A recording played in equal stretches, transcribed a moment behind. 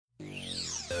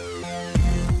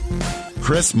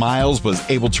Chris Miles was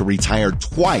able to retire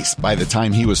twice by the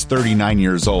time he was 39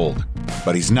 years old,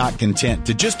 but he's not content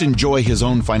to just enjoy his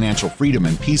own financial freedom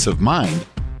and peace of mind.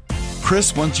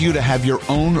 Chris wants you to have your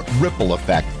own ripple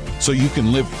effect so you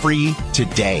can live free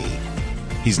today.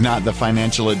 He's not the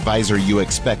financial advisor you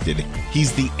expected.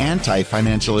 He's the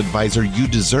anti-financial advisor you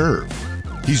deserve.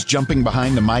 He's jumping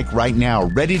behind the mic right now,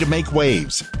 ready to make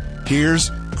waves. Here's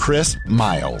Chris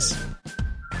Miles.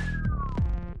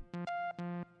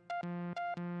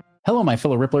 Hello, my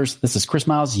fellow Ripplers. This is Chris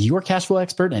Miles, your cash flow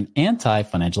expert and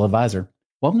anti-financial advisor.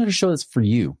 Welcome to the show that's for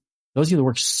you. Those of you that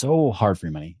work so hard for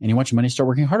your money and you want your money to start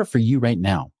working harder for you right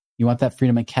now. You want that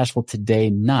freedom and cash flow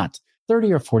today, not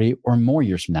 30 or 40 or more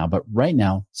years from now, but right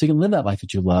now, so you can live that life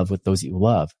that you love with those that you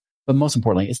love. But most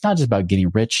importantly, it's not just about getting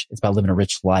rich. It's about living a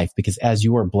rich life, because as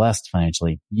you are blessed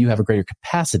financially, you have a greater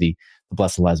capacity to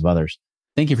bless the lives of others.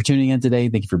 Thank you for tuning in today.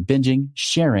 Thank you for binging,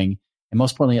 sharing, and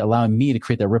most importantly, allowing me to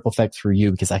create that ripple effect for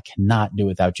you, because I cannot do it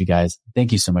without you guys.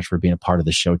 Thank you so much for being a part of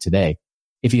the show today.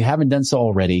 If you haven't done so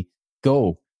already,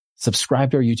 go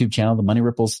subscribe to our YouTube channel, the Money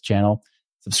Ripples channel.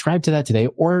 Subscribe to that today.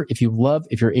 Or if you're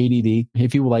ADD,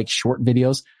 if you like short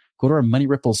videos, go to our Money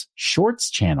Ripples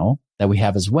Shorts channel that we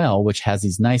have as well, which has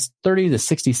these nice 30 to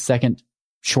 60 second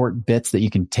short bits that you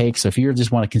can take. So if you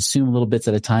just want to consume little bits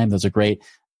at a time, those are great.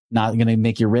 Not going to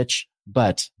make you rich,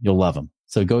 but you'll love them.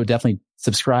 So go definitely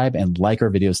subscribe and like our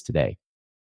videos today.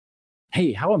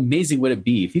 Hey, how amazing would it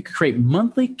be if you could create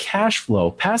monthly cash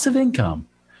flow, passive income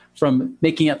from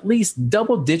making at least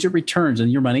double-digit returns on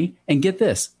your money? And get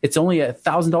this, it's only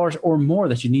 $1,000 or more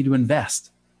that you need to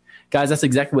invest. Guys, that's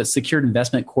exactly what Secured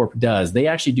Investment Corp does. They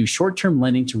actually do short-term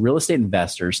lending to real estate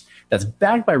investors that's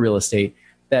backed by real estate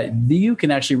that you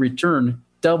can actually return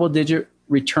double-digit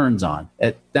returns on.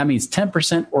 That means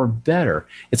 10% or better.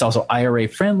 It's also IRA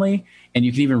friendly, and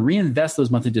you can even reinvest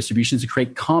those monthly distributions to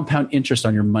create compound interest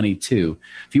on your money too.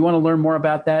 If you want to learn more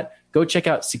about that, go check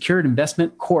out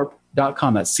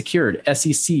securedinvestmentcorp.com. That's secured,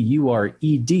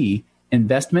 SECURED,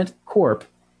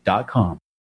 investmentcorp.com.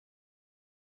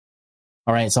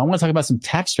 All right, so I want to talk about some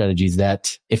tax strategies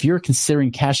that if you're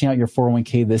considering cashing out your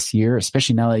 401k this year,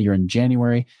 especially now that you're in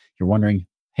January, you're wondering,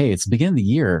 hey, it's the beginning of the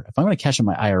year. If I'm going to cash out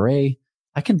my IRA,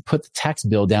 I can put the tax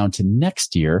bill down to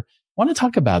next year. I want to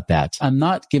talk about that. I'm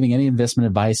not giving any investment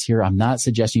advice here. I'm not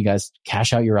suggesting you guys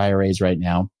cash out your IRAs right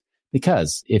now,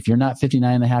 because if you're not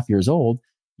 59 and a half years old,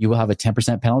 you will have a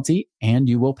 10% penalty and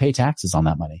you will pay taxes on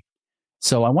that money.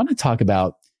 So I want to talk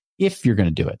about if you're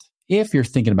going to do it, if you're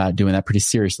thinking about doing that pretty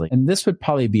seriously. And this would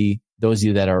probably be those of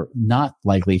you that are not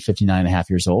likely 59 and a half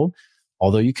years old,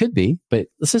 although you could be. But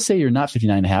let's just say you're not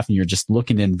 59 and a half and you're just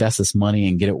looking to invest this money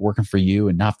and get it working for you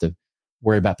and not have to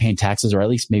worry about paying taxes, or at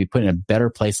least maybe put in a better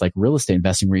place like real estate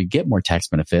investing where you get more tax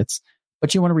benefits,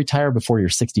 but you want to retire before you're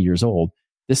 60 years old.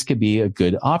 This could be a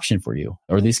good option for you,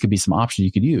 or these could be some options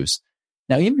you could use.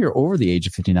 Now, even if you're over the age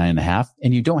of 59 and a half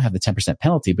and you don't have the 10%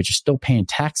 penalty, but you're still paying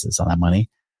taxes on that money,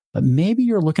 but maybe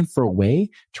you're looking for a way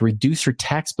to reduce your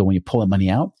tax bill when you pull that money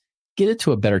out, get it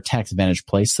to a better tax advantage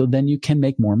place so then you can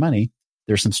make more money.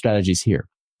 There's some strategies here.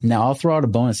 Now, I'll throw out a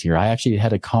bonus here. I actually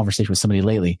had a conversation with somebody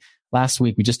lately. Last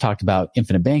week, we just talked about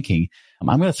infinite banking.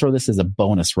 I'm going to throw this as a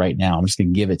bonus right now. I'm just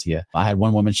going to give it to you. I had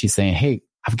one woman, she's saying, hey,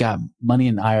 I've got money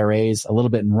in IRAs, a little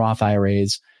bit in Roth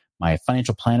IRAs. My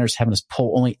financial planner's having us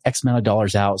pull only X amount of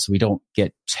dollars out so we don't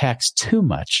get taxed too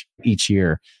much each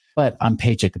year, but I'm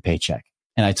paycheck to paycheck.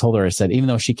 And I told her, I said, even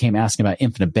though she came asking about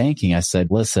infinite banking, I said,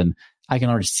 listen, I can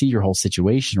already see your whole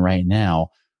situation right now.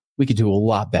 We could do a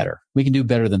lot better. We can do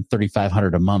better than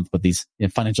 $3,500 a month what these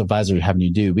financial advisors are having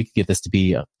you do. We could get this to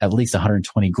be at least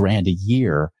 $120,000 a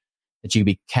year that you could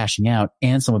be cashing out,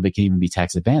 and some of it can even be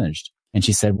tax advantaged. And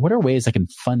she said, what are ways I can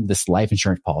fund this life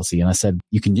insurance policy? And I said,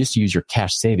 you can just use your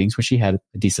cash savings, which she had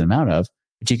a decent amount of,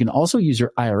 but you can also use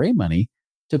your IRA money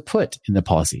to put in the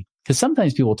policy. Because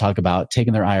sometimes people talk about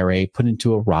taking their IRA, put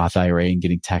into a Roth IRA and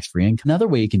getting tax-free income. Another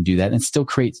way you can do that and still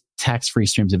create tax-free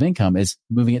streams of income is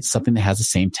moving it to something that has the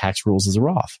same tax rules as a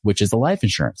Roth, which is the life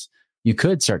insurance. You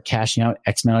could start cashing out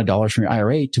X amount of dollars from your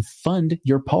IRA to fund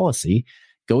your policy,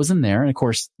 goes in there. And of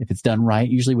course, if it's done right,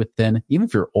 usually within, even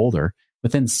if you're older,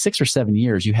 within 6 or 7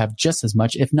 years, you have just as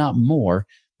much, if not more,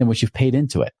 than what you've paid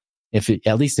into it.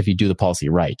 At least if you do the policy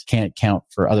right. Can't count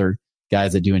for other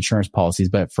guys that do insurance policies,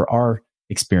 but for our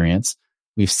experience,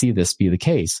 we see this be the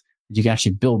case. You can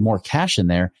actually build more cash in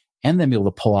there and then be able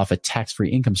to pull off a tax-free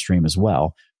income stream as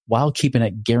well, while keeping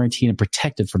it guaranteed and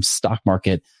protected from stock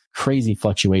market crazy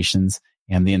fluctuations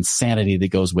and the insanity that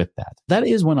goes with that. That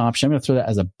is one option. I'm going to throw that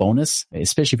as a bonus,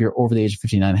 especially if you're over the age of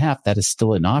 59 and a half. That is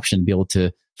still an option to be able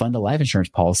to fund a life insurance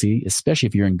policy, especially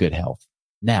if you're in good health.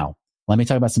 Now, let me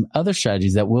talk about some other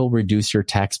strategies that will reduce your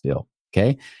tax bill.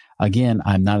 Okay. Again,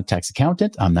 I'm not a tax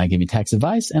accountant. I'm not giving you tax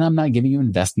advice, and I'm not giving you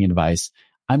investing advice.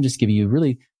 I'm just giving you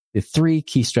really the 3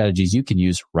 key strategies you can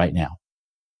use right now.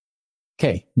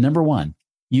 Okay. Number 1,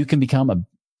 you can become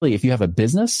if you have a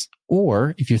business,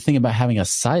 or if you're thinking about having a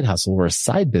side hustle or a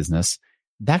side business,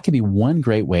 that could be one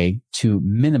great way to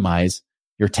minimize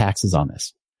your taxes on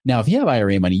this. Now, if you have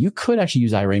IRA money, you could actually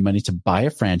use IRA money to buy a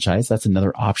franchise. That's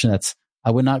another option.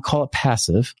 I would not call it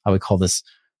passive. I would call this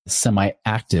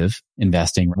semi-active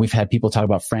investing. We've had people talk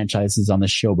about franchises on this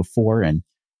show before, and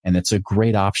it's a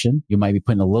great option. You might be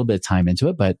putting a little bit of time into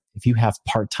it, but if you have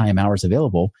part-time hours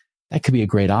available, that could be a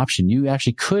great option. You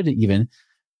actually could even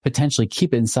potentially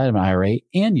keep it inside of an IRA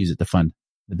and use it to fund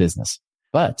the business.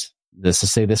 But let's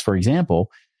just say this, for example,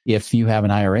 if you have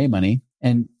an IRA money,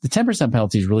 and the 10%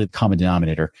 penalty is really the common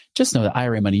denominator, just know that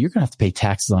IRA money, you're going to have to pay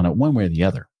taxes on it one way or the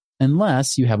other,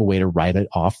 unless you have a way to write it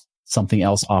off, something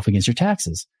else off against your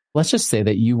taxes. Let's just say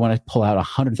that you want to pull out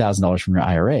 $100,000 from your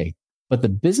IRA, but the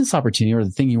business opportunity or the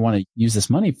thing you want to use this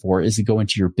money for is to go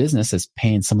into your business as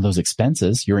paying some of those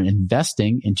expenses. You're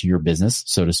investing into your business,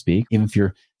 so to speak. Even if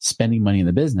you're spending money in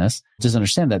the business, just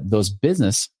understand that those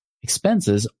business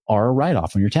expenses are a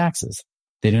write-off on your taxes.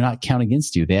 They do not count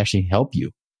against you. They actually help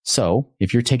you. So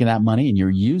if you're taking that money and you're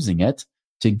using it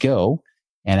to go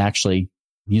and actually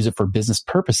use it for business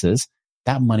purposes,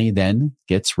 that money then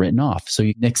gets written off. So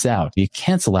you nix out, you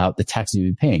cancel out the taxes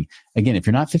you've been paying. Again, if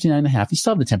you're not 59.5, you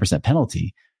still have the 10%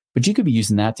 penalty, but you could be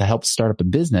using that to help start up a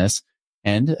business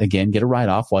and again, get a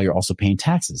write-off while you're also paying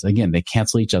taxes. Again, they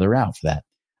cancel each other out for that.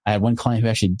 I had one client who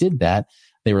actually did that.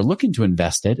 They were looking to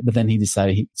invest it, but then he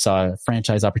decided he saw a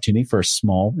franchise opportunity for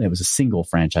it was a single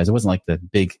franchise. It wasn't like the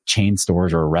big chain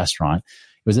stores or a restaurant.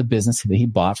 It was a business that he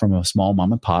bought from a small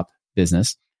mom and pop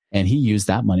business. And he used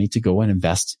that money to go and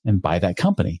invest and buy that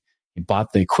company. He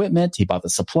bought the equipment, he bought the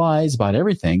supplies, bought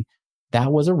everything.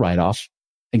 That was a write-off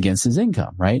against his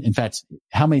income, right? In fact,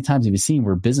 how many times have you seen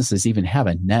where businesses even have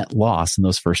a net loss in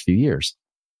those first few years?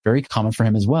 Very common for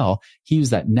him as well. He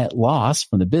used that net loss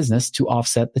from the business to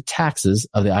offset the taxes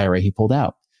of the IRA he pulled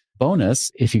out.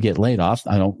 Bonus, if you get laid off,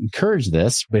 I don't encourage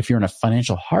this, but if you're in a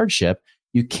financial hardship,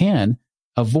 you can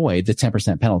avoid the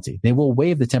 10% penalty. They will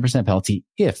waive the 10% penalty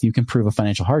if you can prove a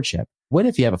financial hardship. What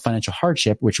if you have a financial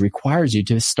hardship which requires you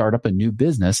to start up a new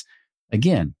business?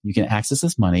 Again, you can access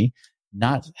this money,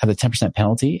 not have the 10%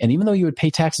 penalty. And even though you would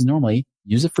pay taxes normally,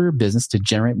 use it for your business to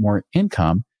generate more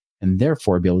income and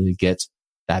therefore be able to get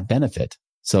that benefit.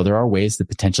 So there are ways to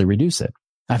potentially reduce it.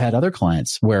 I've had other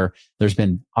clients where there's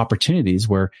been opportunities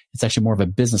where it's actually more of a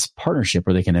business partnership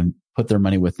where they can put their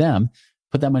money with them,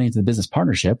 put that money into the business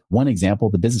partnership. One example,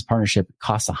 the business partnership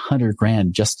costs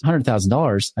 $100,000, just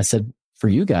 $100,000. I said, for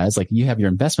you guys, like you have your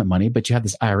investment money, but you have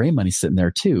this IRA money sitting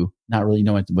there too, not really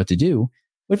knowing what to do.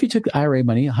 What if you took the IRA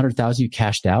money, $100,000, you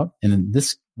cashed out, and in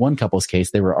this one couple's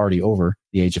case, they were already over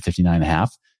the age of 59.5,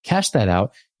 cash that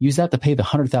out, use that to pay the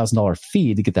 $100,000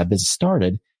 fee to get that business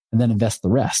started, and then invest the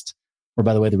rest. Or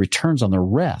by the way, the returns on the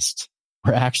rest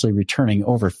were actually returning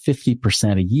over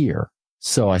 50% a year.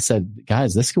 So I said,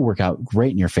 guys, this could work out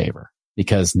great in your favor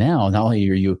because now not only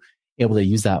are you able to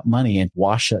use that money and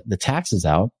wash the taxes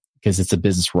out because it's a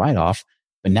business write-off,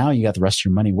 but now you got the rest of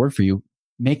your money work for you,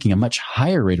 making a much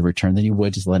higher rate of return than you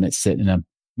would just letting it sit in a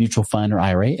mutual fund or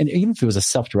IRA. And even if it was a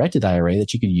self-directed IRA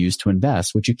that you can use to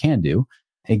invest, which you can do,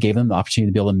 it gave them the opportunity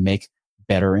to be able to make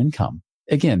better income.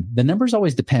 Again, the numbers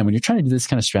always depend. When you're trying to do this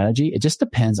kind of strategy, it just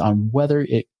depends on whether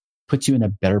it puts you in a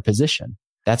better position.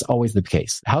 That's always the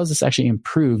case. How does this actually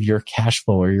improve your cash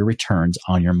flow or your returns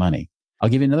on your money? I'll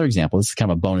give you another example. This is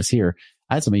kind of a bonus here.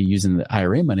 I had somebody using the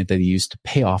IRA money that they used to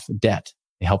pay off debt.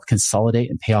 They helped consolidate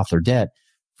and pay off their debt,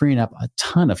 freeing up a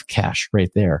ton of cash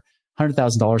right there.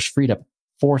 $100,000 freed up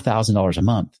 $4,000 a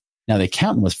month. Now the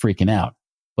accountant was freaking out,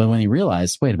 but when he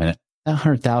realized, wait a minute, that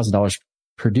 $100,000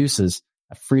 produces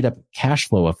a freed up cash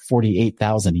flow of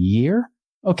 $48,000 a year.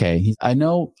 Okay. I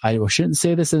know I shouldn't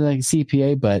say this as a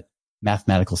CPA, but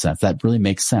mathematical sense, that really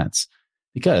makes sense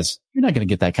because you're not going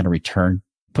to get that kind of return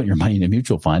putting your money in a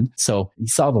mutual fund. So he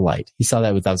saw the light. He saw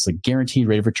that that was a guaranteed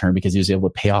rate of return because he was able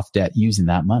to pay off debt using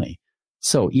that money.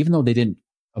 So even though they didn't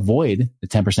avoid the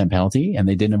 10% penalty and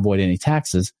they didn't avoid any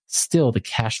taxes, still the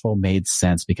cash flow made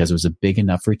sense because it was a big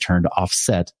enough return to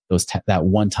offset that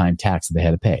one-time tax that they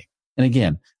had to pay. And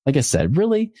again, like I said,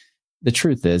 really, the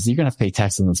truth is you're going to have to pay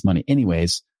taxes on this money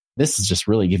anyways. This is just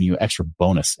really giving you extra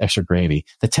bonus, extra gravy.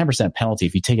 The 10% penalty,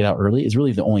 if you take it out early, is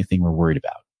really the only thing we're worried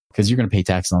about because you're going to pay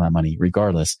taxes on that money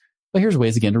regardless. But here's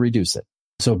ways, again, to reduce it.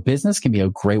 So business can be a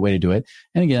great way to do it.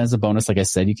 And again, as a bonus, like I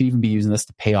said, you can even be using this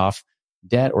to pay off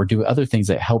debt or do other things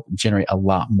that help generate a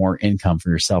lot more income for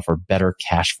yourself or better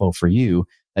cash flow for you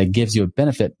that gives you a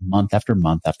benefit month after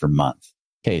month after month.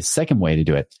 Okay, second way to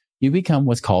do it, you become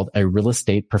what's called a real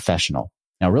estate professional.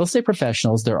 Now, real estate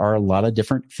professionals, there are a lot of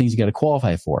different things you got to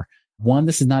qualify for. One,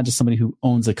 this is not just somebody who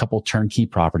owns a couple turnkey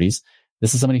properties.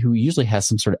 This is somebody who usually has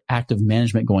some sort of active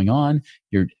management going on.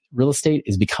 Your real estate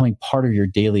is becoming part of your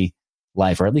daily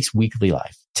life, or at least weekly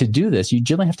life. To do this, you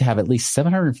generally have to have at least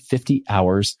 750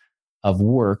 hours of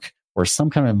work or some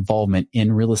kind of involvement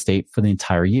in real estate for the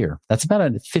entire year. That's about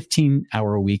a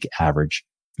 15-hour a week average.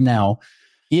 Now,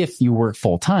 if you work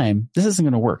full time, this isn't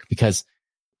going to work, because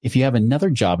if you have another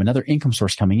job, another income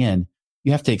source coming in,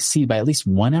 you have to exceed by at least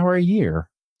 1 hour a year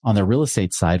on the real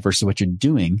estate side versus what you're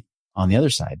doing on the other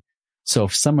side. So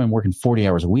if someone working 40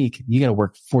 hours a week, you got to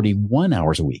work 41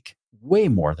 hours a week, way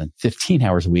more than 15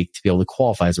 hours a week to be able to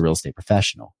qualify as a real estate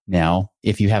professional. Now,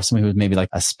 if you have somebody who's maybe like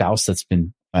a spouse that's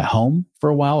been at home for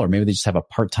a while, or maybe they just have a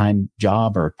part-time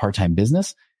job or a part-time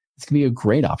business, this can be a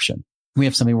great option. We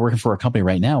have somebody working for a company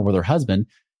right now where their husband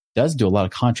does do a lot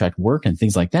of contract work and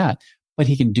things like that, but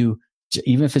he can do,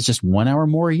 even if it's just 1 hour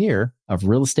more a year of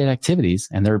real estate activities,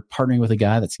 and they're partnering with a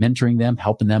guy that's mentoring them,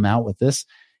 helping them out with this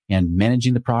and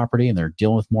managing the property, and they're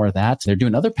dealing with more of that. They're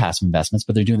doing other passive investments,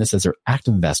 but they're doing this as their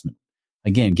active investment.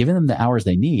 Again, giving them the hours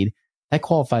they need, that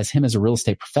qualifies him as a real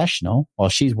estate professional while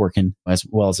she's working as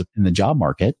well as in the job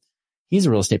market. He's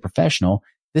a real estate professional.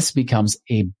 This becomes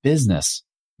a business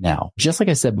now. Just like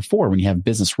I said before, when you have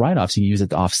business write-offs, you use it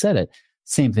to offset it.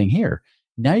 Same thing here.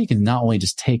 Now you can not only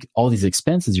just take all these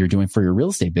expenses you're doing for your real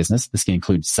estate business. This can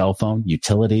include cell phone,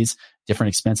 utilities, different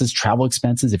expenses, travel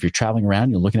expenses. If you're traveling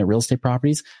around, you're looking at real estate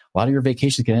properties, a lot of your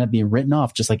vacations can end up being written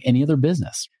off just like any other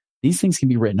business. These things can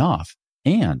be written off.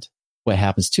 And what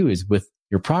happens too is with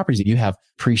your properties that you have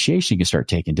appreciation you can start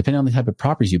taking. Depending on the type of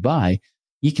properties you buy,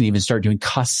 you can even start doing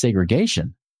cost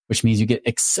segregation, which means you get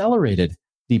accelerated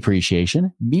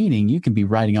depreciation, meaning you can be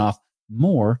writing off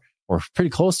more or pretty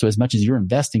close to as much as you're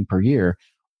investing per year,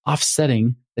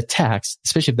 offsetting the tax,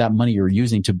 especially if that money you're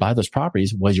using to buy those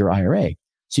properties was your IRA.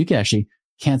 So you can actually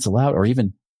cancel out or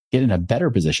even get in a better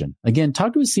position. Again,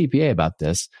 talk to a CPA about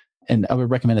this. And I would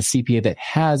recommend a CPA that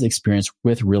has experience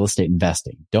with real estate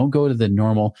investing. Don't go to the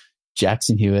normal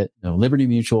Jackson Hewitt, Liberty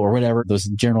Mutual, or whatever, those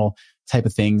general type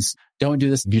of things. Don't do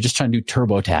this if you're just trying to do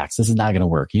TurboTax. This is not going to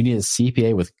work. You need a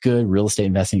CPA with good real estate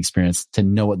investing experience to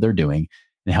know what they're doing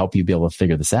and help you be able to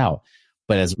figure this out.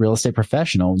 But as a real estate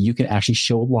professional, you can actually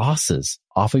show losses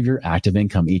off of your active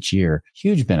income each year.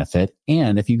 Huge benefit.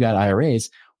 And if you've got IRAs,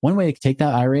 one way to take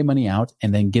that IRA money out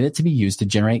and then get it to be used to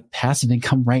generate passive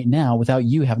income right now without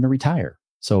you having to retire.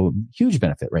 So huge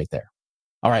benefit right there.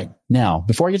 All right. Now,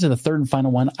 before I get to the third and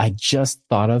final one, I just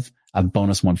thought of a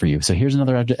bonus one for you. So here's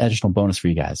another additional bonus for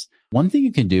you guys. One thing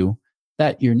you can do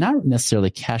that you're not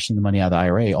necessarily cashing the money out of the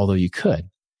IRA, although you could,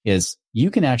 is you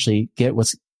can actually get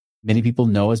what's many people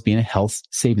know as being a health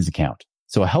savings account.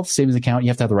 So a health savings account, you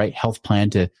have to have the right health plan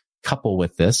to couple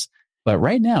with this. But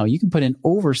right now you can put in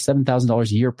over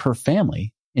 $7,000 a year per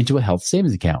family into a health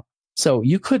savings account. So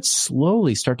you could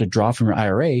slowly start to draw from your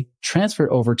IRA, transfer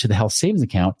it over to the health savings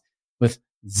account with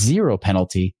zero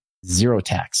penalty, zero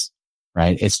tax,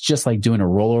 right? It's just like doing a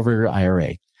rollover your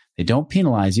IRA. They don't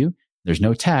penalize you. There's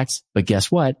no tax, but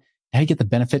guess what? Now you get the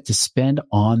benefit to spend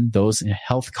on those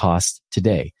health costs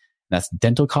today. That's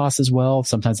dental costs as well.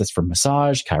 Sometimes that's for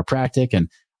massage, chiropractic, and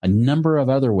a number of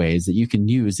other ways that you can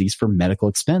use these for medical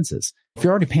expenses. If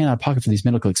you're already paying out of pocket for these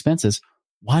medical expenses,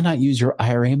 why not use your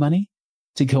IRA money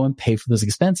to go and pay for those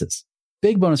expenses?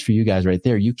 Big bonus for you guys right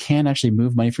there. You can actually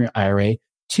move money from your IRA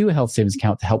to a health savings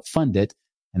account to help fund it.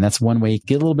 And that's one way you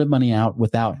get a little bit of money out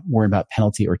without worrying about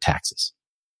penalty or taxes.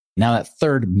 Now that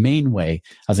third main way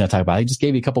I was going to talk about, I just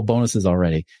gave you a couple bonuses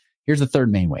already. Here's the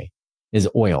third main way is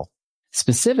oil,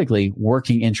 specifically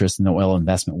working interest in the oil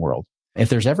investment world. If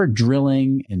there's ever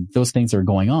drilling and those things are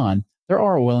going on, there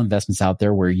are oil investments out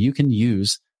there where you can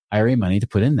use IRA money to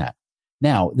put in that.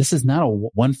 Now, this is not a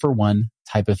one-for-one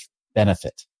type of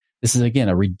benefit. This is, again,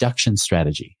 a reduction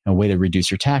strategy, a way to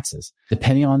reduce your taxes.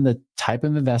 Depending on the type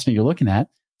of investment you're looking at,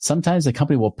 sometimes the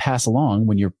company will pass along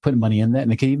when you're putting money in that,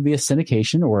 and it can even be a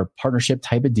syndication or a partnership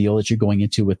type of deal that you're going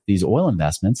into with these oil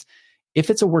investments. If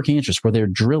it's a working interest where they're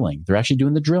drilling, they're actually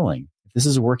doing the drilling. If this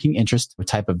is a working interest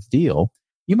type of deal,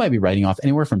 you might be writing off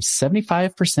anywhere from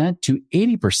 75% to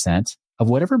 80% of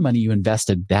whatever money you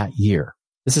invested that year.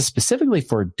 This is specifically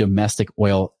for domestic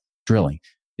oil drilling.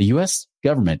 The U.S.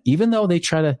 government, even though they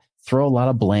try to throw a lot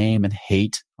of blame and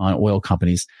hate on oil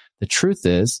companies, the truth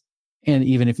is, and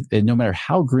even if no matter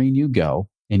how green you go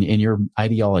in your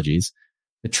ideologies,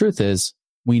 the truth is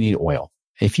we need oil.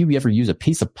 If you ever use a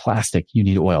piece of plastic, you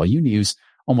need oil. You use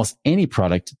almost any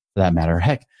product for that matter.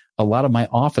 Heck, A lot of my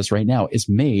office right now is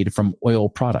made from oil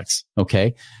products.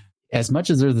 Okay. As much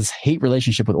as there's this hate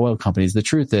relationship with oil companies, the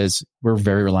truth is we're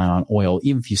very reliant on oil,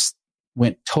 even if you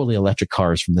went totally electric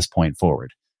cars from this point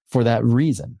forward. For that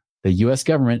reason, the U.S.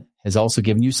 government has also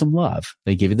given you some love.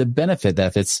 They give you the benefit that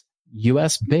if it's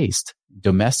U.S. based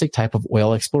domestic type of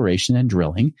oil exploration and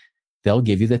drilling, they'll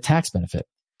give you the tax benefit.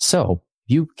 So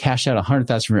you cash out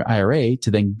 $100,000 from your IRA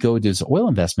to then go do this oil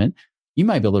investment, you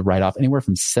might be able to write off anywhere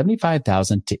from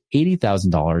 $75,000 to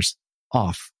 $80,000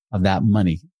 off of that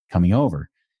money coming over.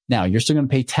 Now, you're still going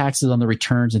to pay taxes on the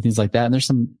returns and things like that. And there's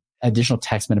some additional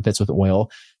tax benefits with oil.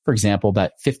 For example,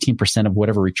 about 15% of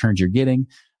whatever returns you're getting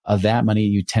of that money,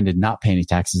 you tend to not pay any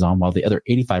taxes on, while the other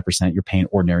 85% you're paying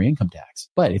ordinary income tax.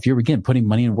 But if you're, again, putting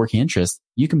money in working interest,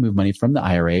 you can move money from the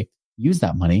IRA, use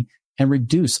that money, and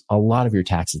reduce a lot of your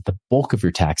taxes, the bulk of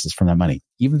your taxes from that money.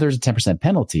 Even if there's a 10%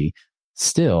 penalty,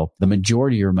 still the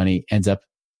majority of your money ends up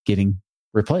getting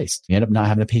replaced. You end up not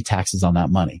having to pay taxes on that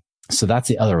money. So that's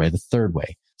the other way, the third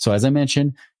way. So as I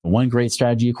mentioned, one great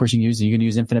strategy, of course, you can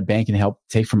use infinite banking to help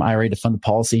take from IRA to fund the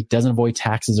policy. Doesn't avoid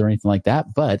taxes or anything like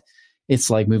that, but it's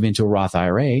like moving into a Roth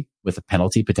IRA with a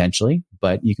penalty potentially,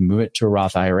 but you can move it to a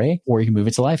Roth IRA or you can move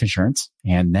it to life insurance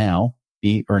and now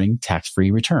be earning tax-free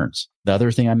returns. The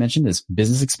other thing I mentioned is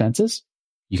business expenses.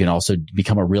 You can also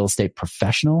become a real estate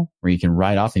professional where you can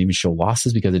write off and even show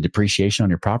losses because of depreciation on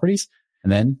your properties.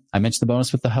 And then I mentioned the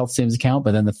bonus with the health savings account,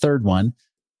 but then the third one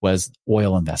was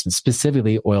oil investments,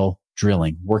 specifically oil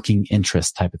drilling, working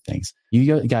interest type of things.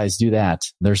 You guys do that.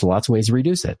 There's lots of ways to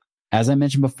reduce it. As I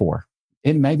mentioned before,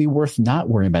 it might be worth not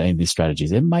worrying about any of these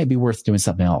strategies. It might be worth doing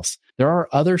something else. There are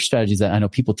other strategies that I know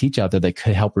people teach out there that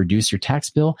could help reduce your tax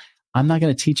bill. I'm not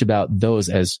going to teach about those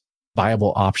as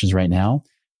viable options right now,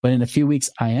 but in a few weeks,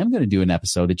 I am going to do an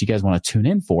episode that you guys want to tune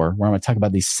in for, where I'm going to talk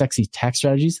about these sexy tax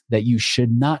strategies that you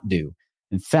should not do.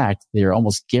 In fact, they are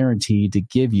almost guaranteed to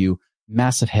give you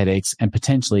massive headaches and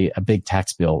potentially a big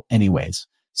tax bill anyways.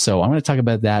 So I'm going to talk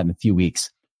about that in a few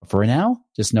weeks. For now,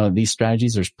 just know that these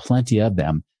strategies, there's plenty of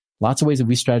them. Lots of ways that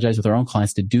we strategize with our own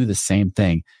clients to do the same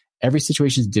thing. Every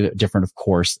situation is different, of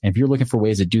course. And if you're looking for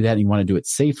ways to do that and you want to do it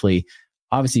safely,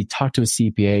 obviously talk to a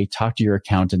CPA, talk to your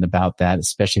accountant about that,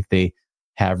 especially if they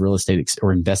have real estate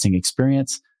or investing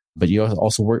experience. But you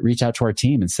also reach out to our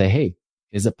team and say, hey,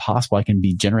 is it possible I can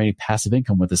be generating passive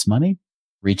income with this money?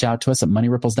 Reach out to us at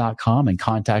moneyripples.com and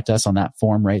contact us on that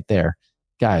form right there.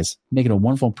 Guys, make it a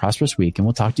wonderful and prosperous week, and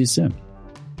we'll talk to you soon.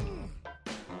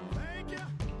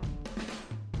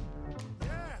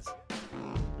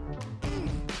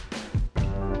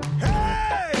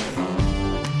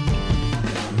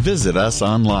 Visit us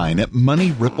online at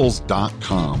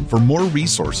moneyripples.com for more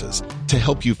resources to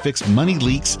help you fix money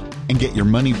leaks and get your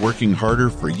money working harder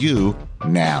for you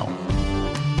now.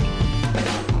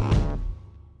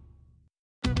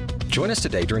 Join us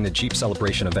today during the Jeep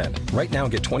Celebration event. Right now,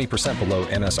 get 20% below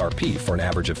MSRP for an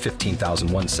average of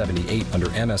 $15,178 under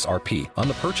MSRP on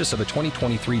the purchase of a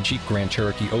 2023 Jeep Grand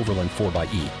Cherokee Overland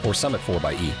 4xE or Summit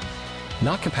 4xE.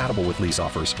 Not compatible with lease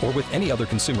offers or with any other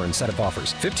consumer incentive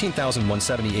offers.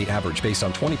 $15,178 average based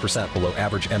on 20% below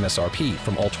average MSRP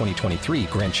from all 2023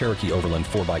 Grand Cherokee Overland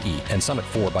 4xE and Summit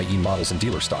 4xE models in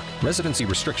dealer stock. Residency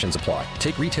restrictions apply.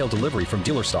 Take retail delivery from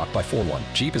dealer stock by 4/1.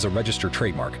 Jeep is a registered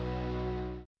trademark.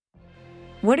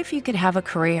 What if you could have a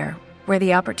career where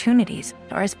the opportunities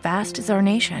are as vast as our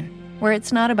nation, where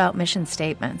it's not about mission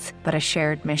statements, but a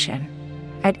shared mission?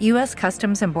 At U.S.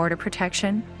 Customs and Border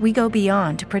Protection, we go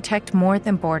beyond to protect more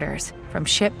than borders. From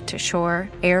ship to shore,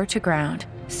 air to ground,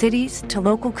 cities to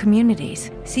local communities,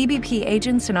 CBP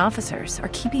agents and officers are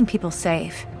keeping people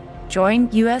safe. Join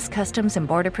U.S. Customs and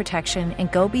Border Protection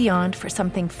and go beyond for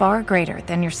something far greater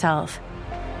than yourself.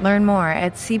 Learn more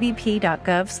at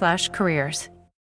cbp.gov/careers.